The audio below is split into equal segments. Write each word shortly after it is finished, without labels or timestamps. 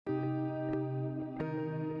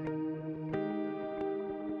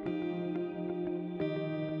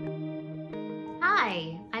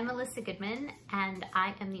Elyssa Goodman, and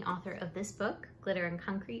I am the author of this book, Glitter and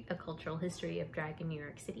Concrete, A Cultural History of Drag in New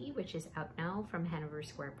York City, which is out now from Hanover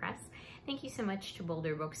Square Press. Thank you so much to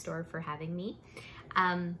Boulder Bookstore for having me.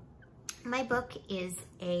 My book is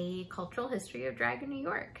a cultural history of drag in New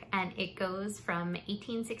York, and it goes from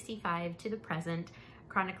 1865 to the present,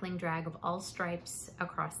 chronicling drag of all stripes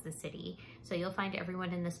across the city. So you'll find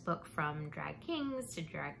everyone in this book, from drag kings to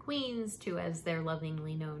drag queens to, as they're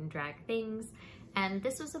lovingly known, drag things. And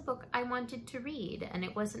this was a book I wanted to read, and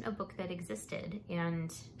it wasn't a book that existed.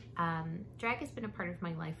 And drag has been a part of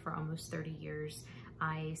my life for almost 30 years.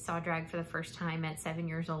 I saw drag for the first time at 7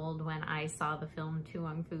 years old when I saw the film Tu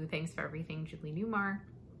Wong Fu, Thanks for Everything, Julie Newmar.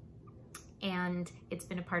 And it's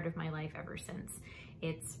been a part of my life ever since.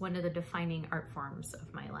 It's one of the defining art forms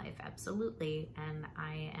of my life, absolutely. And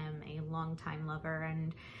I am a longtime lover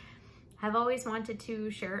and have always wanted to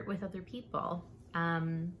share it with other people.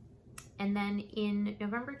 And then in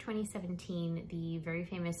November 2017, the very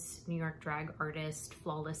famous New York drag artist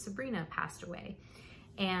Flawless Sabrina passed away.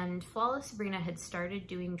 And Flawless Sabrina had started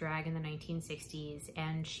doing drag in the 1960s,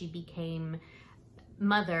 and she became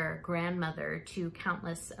grandmother to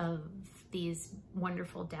countless of these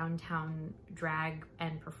wonderful downtown drag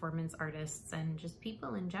and performance artists and just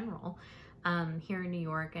people in general here in New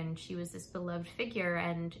York. And she was this beloved figure,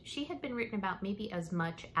 and she had been written about maybe as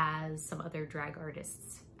much as some other drag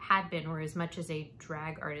artists had been, or as much as a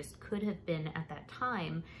drag artist could have been at that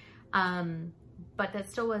time. But that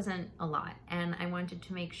still wasn't a lot. And I wanted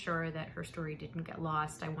to make sure that her story didn't get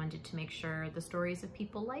lost. I wanted to make sure the stories of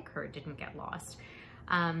people like her didn't get lost.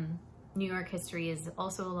 New York history is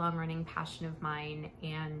also a long-running passion of mine,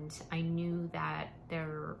 and I knew that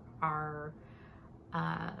there were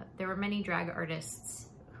many drag artists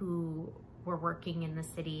who were working in the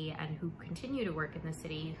city and who continue to work in the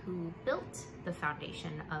city, who built the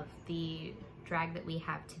foundation of the drag that we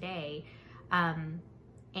have today.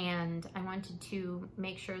 And I wanted to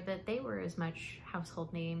make sure that they were as much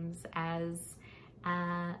household names as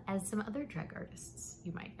some other drag artists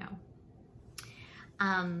you might know.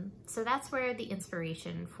 So that's where the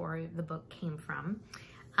inspiration for the book came from.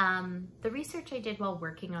 The research I did while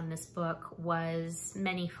working on this book was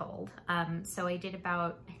manyfold. So I did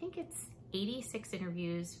about, I think it's 86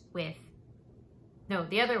 interviews with, no,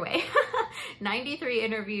 the other way, 93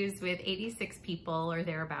 interviews with 86 people or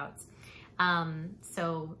thereabouts.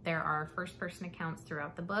 So there are first-person accounts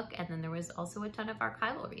throughout the book, and then there was also a ton of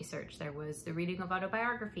archival research. There was the reading of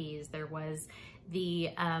autobiographies. There was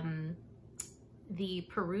the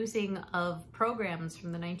perusing of programs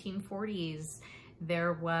from the 1940s.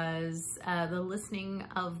 There was the listening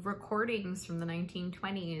of recordings from the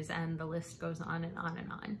 1920s, and the list goes on and on and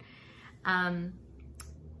on.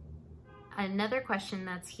 Another question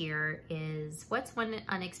that's here is, what's one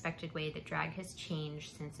unexpected way that drag has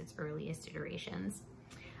changed since its earliest iterations?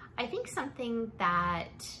 I think something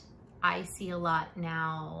that I see a lot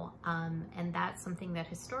now, and that's something that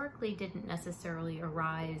historically didn't necessarily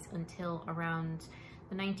arise until around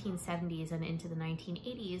the 1970s and into the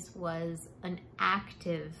 1980s, was an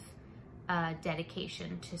active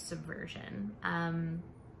dedication to subversion.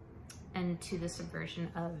 And to the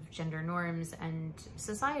subversion of gender norms and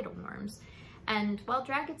societal norms. And while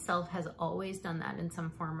drag itself has always done that in some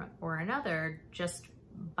form or another, just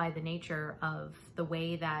by the nature of the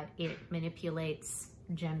way that it manipulates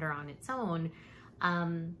gender on its own,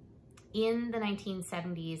 in the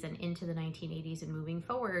 1970s and into the 1980s and moving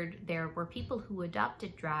forward, there were people who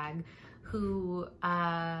adopted drag who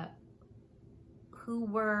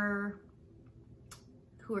were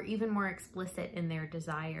even more explicit in their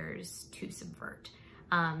desires to subvert.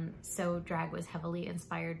 So drag was heavily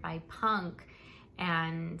inspired by punk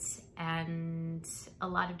and a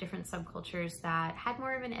lot of different subcultures that had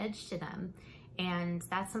more of an edge to them. And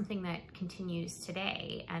that's something that continues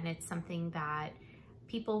today. And it's something that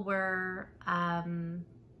people were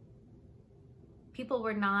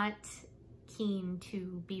not keen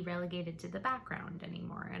to be relegated to the background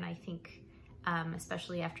anymore. And I think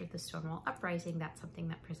especially after the Stonewall Uprising, that's something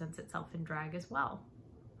that presents itself in drag as well.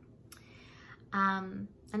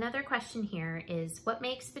 Another question here is, what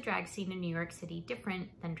makes the drag scene in New York City different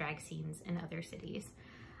than drag scenes in other cities?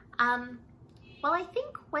 Well, I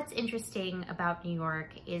think what's interesting about New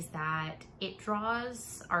York is that it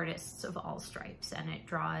draws artists of all stripes, and it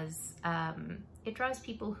draws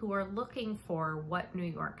people who are looking for what New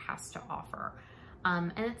York has to offer.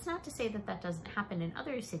 And it's not to say that that doesn't happen in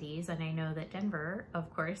other cities, and I know that Denver,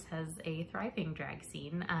 of course, has a thriving drag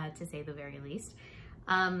scene, to say the very least.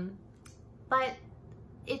 But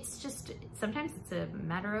it's just, sometimes it's a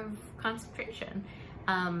matter of concentration.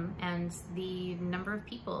 and the number of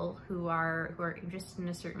people who are interested in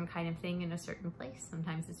a certain kind of thing in a certain place.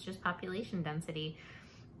 Sometimes it's just population density.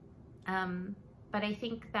 But I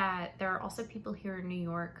think that there are also people here in New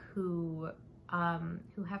York who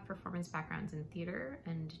have performance backgrounds in theater,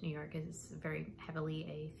 and New York is very heavily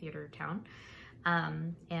a theater town.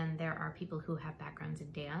 And there are people who have backgrounds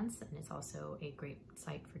in dance, and it's also a great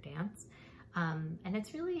site for dance. And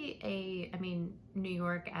it's really I mean, New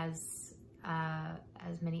York, as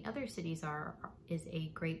many other cities is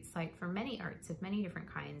a great site for many arts of many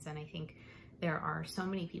different kinds. And I think there are so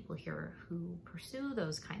many people here who pursue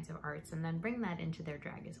those kinds of arts and then bring that into their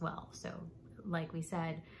drag as well. So like we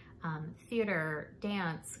said, theater,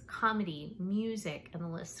 dance, comedy, music, and the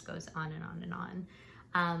list goes on and on and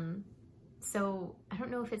on. So I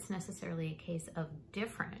don't know if it's necessarily a case of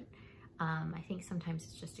different. I think sometimes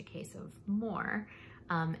it's just a case of more,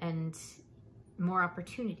 and more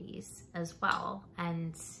opportunities as well.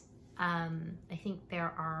 And I think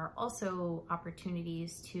there are also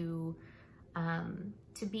opportunities to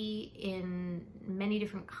be in many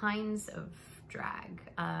different kinds of drag,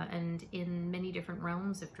 and in many different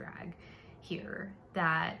realms of drag here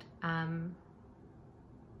that I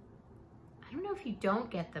don't know if you don't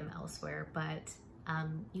get them elsewhere, but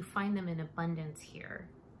you find them in abundance here,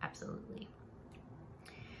 absolutely.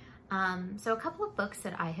 So a couple of books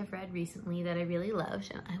that I have read recently that I really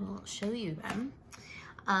loved, and I will show you them.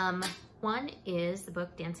 One is the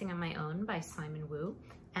book Dancing on My Own by Simon Wu,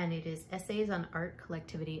 and it is essays on art,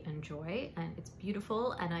 collectivity, and joy, and it's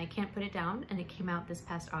beautiful, and I can't put it down, and it came out this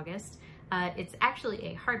past August. It's actually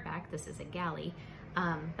a hardback. This is a galley,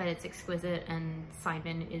 but it's exquisite, and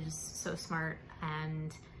Simon is so smart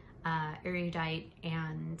and erudite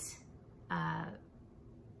and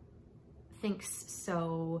thinks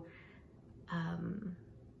so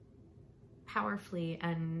powerfully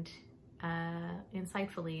and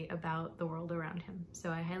insightfully about the world around him.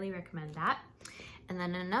 So I highly recommend that. And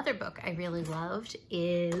then another book I really loved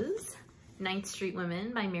is 9th Street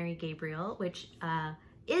Women by Mary Gabriel, which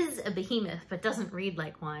is a behemoth but doesn't read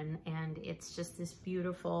like one. And it's just this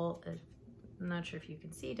beautiful, I'm not sure if you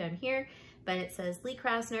can see down here, but it says Lee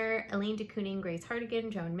Krasner, Elaine de Kooning, Grace Hardigan,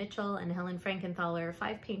 Joan Mitchell, and Helen Frankenthaler,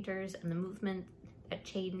 5 painters and the movement that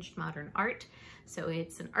changed modern art. So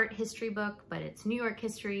it's an art history book, but it's New York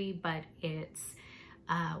history, but it's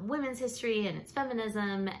women's history, and it's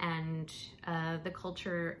feminism and the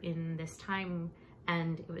culture in this time.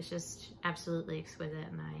 And it was just absolutely exquisite,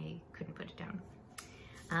 and I couldn't put it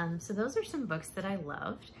down. So those are some books that I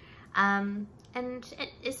loved. And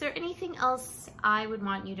is there anything else I would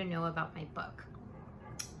want you to know about my book?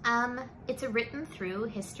 It's a written through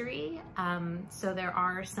history, so there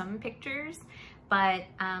are some pictures, but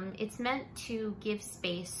it's meant to give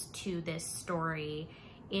space to this story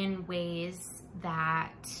in ways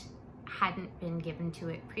that hadn't been given to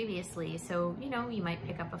it previously. So, you know, you might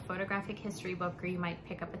pick up a photographic history book, or you might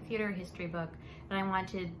pick up a theater history book, but I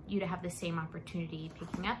wanted you to have the same opportunity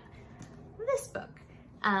picking up this book.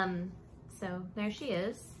 So there she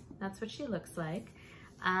is. That's what she looks like.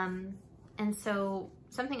 And so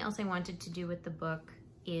something else I wanted to do with the book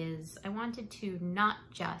is I wanted to not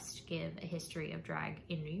just give a history of drag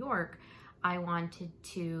in New York. I wanted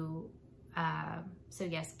to, so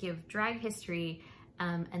yes, give drag history,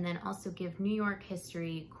 and then also give New York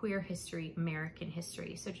history, queer history, American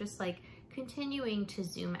history. So just like continuing to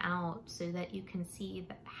zoom out so that you can see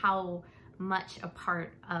how much a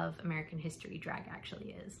part of American history drag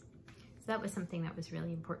actually is. So that was something that was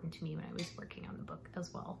really important to me when I was working on the book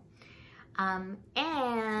as well.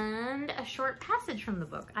 And a short passage from the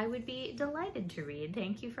book I would be delighted to read.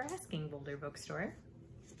 Thank you for asking, Boulder Bookstore.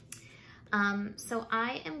 So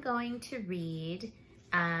I am going to read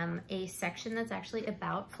a section that's actually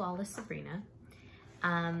about Flawless Sabrina.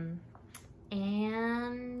 And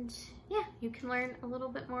yeah, you can learn a little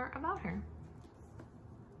bit more about her.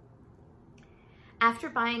 After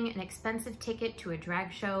buying an expensive ticket to a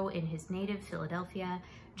drag show in his native Philadelphia,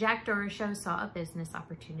 Jack Doroshow saw a business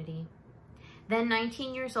opportunity. Then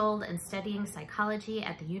 19 years old and studying psychology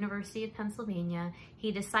at the University of Pennsylvania,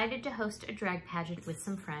 he decided to host a drag pageant with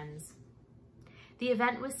some friends. The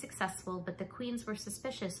event was successful, but the queens were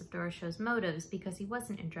suspicious of Doroshow's motives because he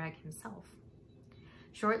wasn't in drag himself.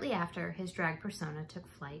 Shortly after, his drag persona took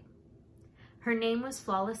flight. Her name was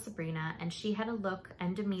Flawless Sabrina, and she had a look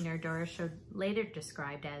and demeanor Doroshow later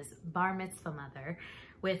described as bar mitzvah mother,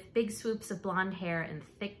 with big swoops of blonde hair and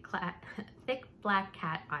thick black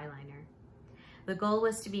cat eyeliner. The goal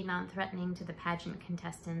was to be non-threatening to the pageant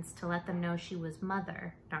contestants, to let them know she was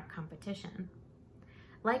mother, not competition.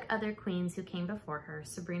 Like other queens who came before her,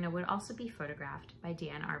 Sabrina would also be photographed by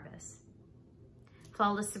Deanne Arbus.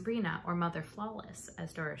 Flawless Sabrina, or Mother Flawless,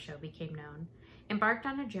 as Dora Show became known, embarked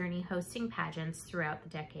on a journey hosting pageants throughout the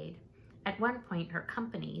decade. At one point, her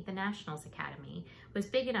company, the Nationals Academy, was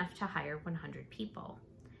big enough to hire 100 people.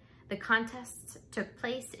 The contests took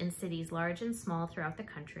place in cities large and small throughout the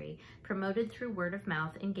country, promoted through word of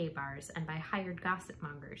mouth in gay bars and by hired gossip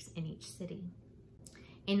mongers in each city.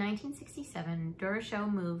 In 1967, Dora Show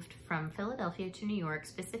moved from Philadelphia to New York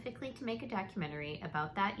specifically to make a documentary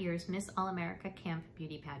about that year's Miss All-America Camp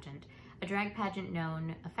Beauty Pageant, a drag pageant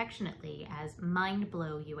known affectionately as Mind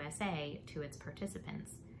Blow USA to its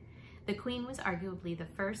participants. The Queen was arguably the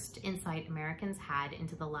first insight Americans had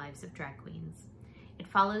into the lives of drag queens. It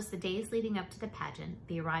follows the days leading up to the pageant,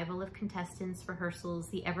 the arrival of contestants, rehearsals,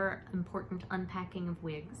 the ever-important unpacking of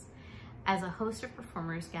wigs, as a host of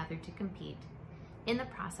performers gathered to compete. In the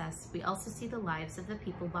process, we also see the lives of the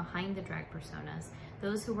people behind the drag personas,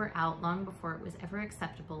 those who were out long before it was ever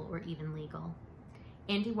acceptable or even legal.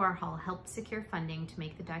 Andy Warhol helped secure funding to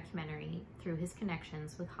make the documentary through his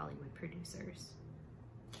connections with Hollywood producers.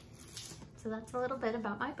 So that's a little bit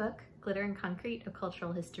about my book, Glitter and Concrete, A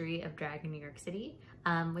Cultural History of Drag in New York City,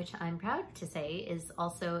 which I'm proud to say is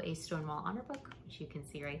also a Stonewall Honor Book, which you can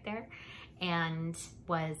see right there, and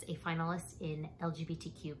was a finalist in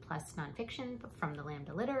LGBTQ+ nonfiction from the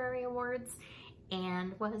Lambda Literary Awards,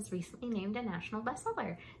 and was recently named a national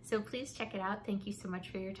bestseller. So please check it out. Thank you so much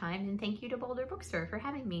for your time, and thank you to Boulder Bookstore for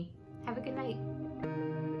having me. Have a good night.